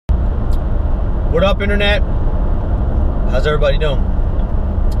What up, internet? How's everybody doing?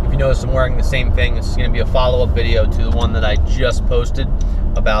 If you notice, I'm wearing the same thing. This is going to be a follow-up video to the one that I just posted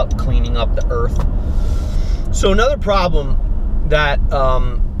about cleaning up the earth. So another problem that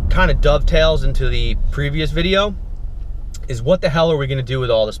kind of dovetails into the previous video is, what the hell are we going to do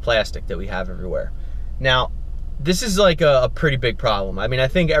with all this plastic that we have everywhere? Now, this is like a pretty big problem. I mean, I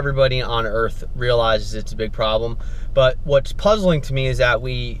think everybody on earth realizes it's a big problem, but what's puzzling to me is that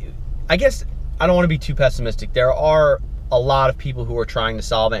I guess I don't want to be too pessimistic. There are a lot of people who are trying to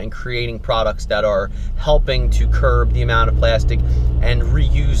solve it and creating products that are helping to curb the amount of plastic and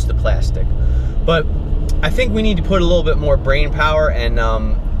reuse the plastic. But I think we need to put a little bit more brain power and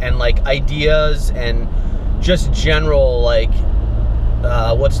like ideas and just general, like,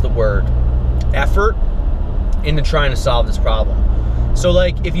 what's the word? Effort into trying to solve this problem. So,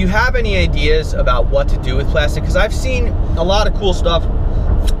 like, if you have any ideas about what to do with plastic, because I've seen a lot of cool stuff.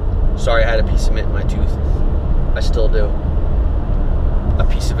 Sorry, I had a piece of mint in my tooth. I still do. A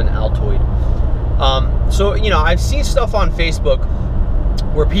piece of an Altoid. So, you know, I've seen stuff on Facebook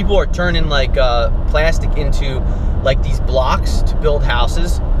where people are turning, like, plastic into, like, these blocks to build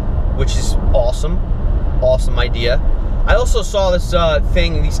houses, which is awesome. Awesome idea. I also saw this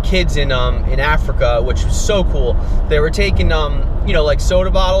thing, these kids in Africa, which was so cool. They were taking, you know, like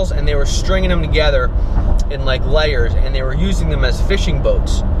soda bottles, and they were stringing them together in, like, layers, and they were using them as fishing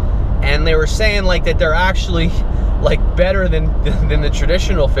boats. And they were saying, like, that they're actually, like, better than the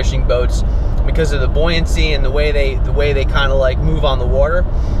traditional fishing boats because of the buoyancy and the way they kind of, like, move on the water.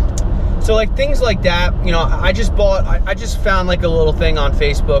 So, like, things like that, you know, I just found, like, a little thing on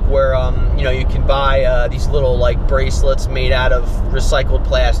Facebook where, you know, you can buy these little, like, bracelets made out of recycled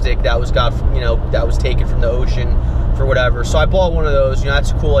plastic that was that was taken from the ocean for whatever. So I bought one of those. You know,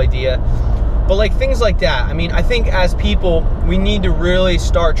 that's a cool idea. But, like, things like that, I mean, I think as people, we need to really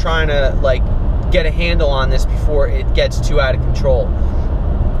start trying to, like, get a handle on this before it gets too out of control.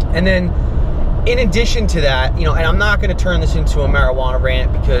 And then, in addition to that, you know, and I'm not going to turn this into a marijuana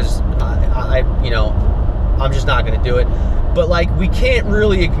rant because you know, I'm just not going to do it. But, like, we can't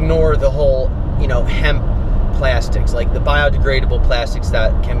really ignore the whole, you know, hemp plastics, like the biodegradable plastics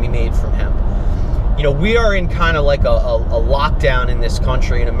that can be made from hemp. You know, we are in kind of like a lockdown in this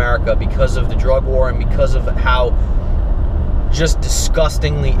country, in America, because of the drug war and because of how just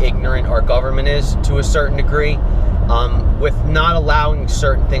disgustingly ignorant our government is to a certain degree, with not allowing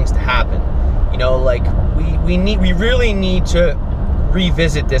certain things to happen. You know, like, we really need to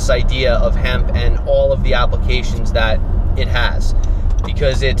revisit this idea of hemp and all of the applications that it has,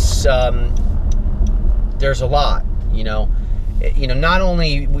 because it's there's a lot, you know. Not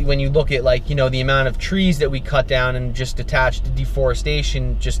only when you look at, like, you know, the amount of trees that we cut down and just attach to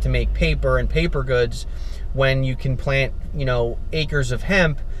deforestation just to make paper and paper goods, when you can plant, you know, acres of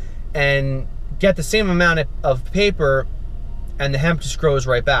hemp and get the same amount of paper, and the hemp just grows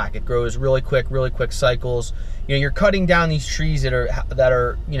right back. It grows really quick cycles. You know, you're cutting down these trees that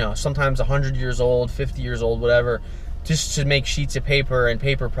are, you know, sometimes 100 years old, 50 years old, whatever, just to make sheets of paper and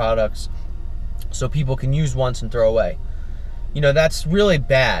paper products so people can use once and throw away. You know, that's really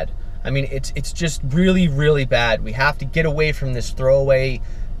bad. I mean, it's just really, really bad. We have to get away from this throwaway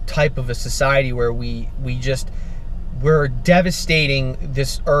type of a society where we're devastating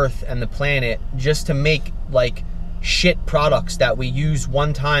this earth and the planet just to make, like, shit products that we use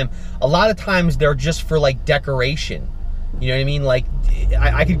one time. A lot of times they're just for, like, decoration. You know what I mean? Like,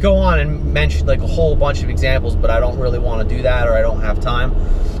 I could go on and mention, like, a whole bunch of examples, but I don't really want to do that, or I don't have time.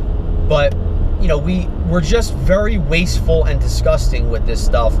 But, you know, we're just very wasteful and disgusting with this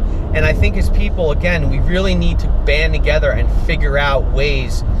stuff. And I think as people, again, we really need to band together and figure out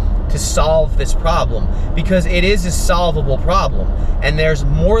ways to solve this problem, because it is a solvable problem, and there's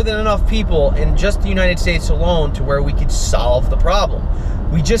more than enough people in just the United States alone to where we could solve the problem.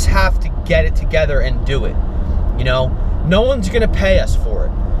 We just have to get it together and do it. You know, no one's gonna pay us for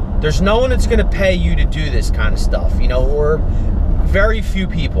it. There's no one that's gonna pay you to do this kind of stuff, you know, or very few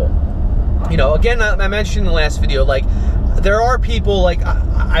people. You know, again, I mentioned in the last video, like, there are people, like,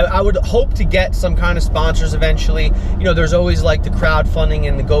 I would hope to get some kind of sponsors eventually. You know, there's always, like, the crowdfunding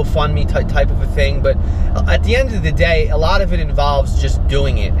and the GoFundMe type of a thing, but at the end of the day, a lot of it involves just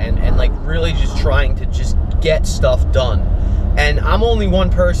doing it and like, really just trying to just get stuff done. And I'm only one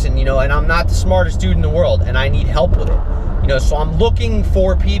person, you know, and I'm not the smartest dude in the world, and I need help with it. You know, so I'm looking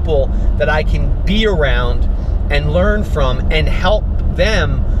for people that I can be around and learn from and help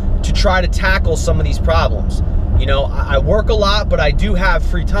them to try to tackle some of these problems. You know, I work a lot, but I do have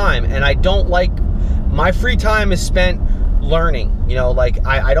free time, and I don't like, my free time is spent learning. You know, like,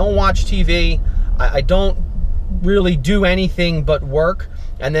 I don't watch TV, I don't really do anything but work,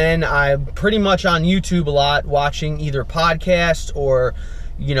 And then I'm pretty much on YouTube a lot, watching either podcasts or,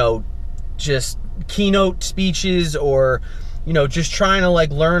 you know, just keynote speeches, or, you know, just trying to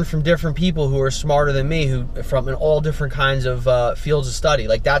like learn from different people who are smarter than me, who from in all different kinds of fields of study.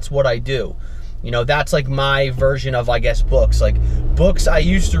 Like, that's what I do. You know, that's like my version of, I guess, books. Like, books I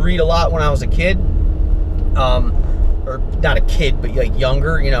used to read a lot when I was a kid. Or not a kid, but like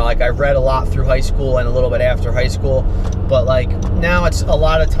younger, you know, like I read a lot through high school and a little bit after high school, but like now it's a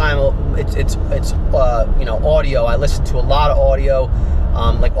lot of time, it's you know, audio. I listen to a lot of audio,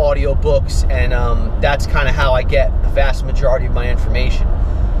 like audio books, and that's kind of how I get the vast majority of my information.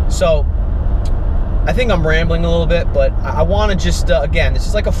 So I think I'm rambling a little bit, but I want to just, again, this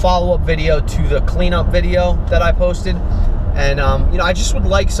is like a follow-up video to the cleanup video that I posted. And, you know, I just would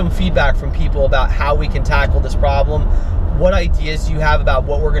like some feedback from people about how we can tackle this problem. What ideas do you have about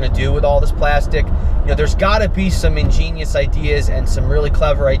what we're going to do with all this plastic? You know, there's got to be some ingenious ideas and some really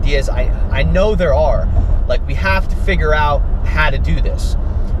clever ideas. I know there are. Like, we have to figure out how to do this,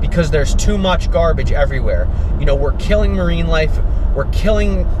 because there's too much garbage everywhere. You know, we're killing marine life. We're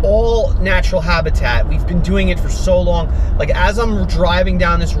killing all natural habitat. We've been doing it for so long. Like, as I'm driving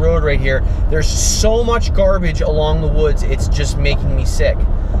down this road right here, there's so much garbage along the woods, it's just making me sick.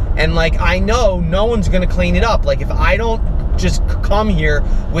 And like, I know no one's gonna clean it up. Like, if I don't just come here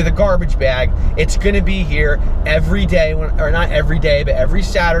with a garbage bag, it's gonna be here every day, or not every day, but every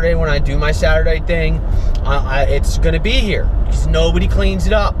Saturday when I do my Saturday thing, it's gonna be here, because nobody cleans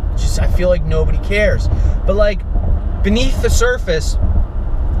it up. I feel like nobody cares. But like, beneath the surface,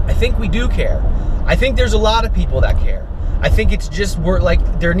 I think we do care. I think there's a lot of people that care. I think it's just,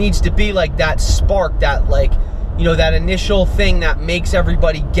 there needs to be like that spark, that like, you know, that initial thing that makes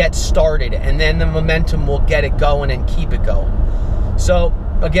everybody get started, and then the momentum will get it going and keep it going. So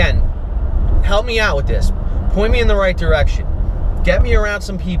again, help me out with this. Point me in the right direction. Get me around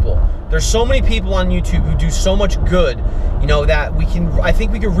some people. There's so many people on YouTube who do so much good, you know, that I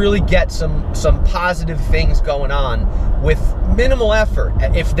think we could really get some positive things going on with minimal effort.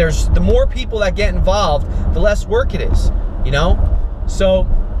 If the more people that get involved, the less work it is, you know? So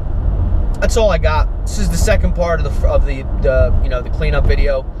that's all I got. This is the second part of the you know, the cleanup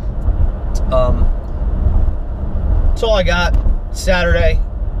video. That's all I got. Saturday,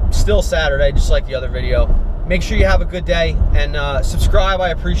 still Saturday, just like the other video. Make sure you have a good day, and subscribe. I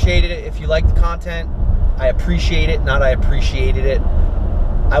appreciate it. If you like the content, I appreciate it. Not I appreciated it.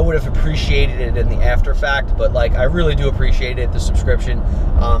 I would have appreciated it in the after fact, but like, I really do appreciate it, the subscription.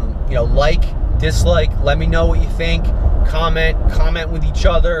 You know, like, dislike, let me know what you think. Comment with each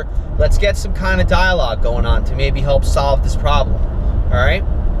other. Let's get some kind of dialogue going on to maybe help solve this problem. All right?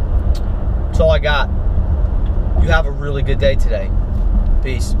 That's all I got. You have a really good day today.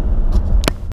 Peace.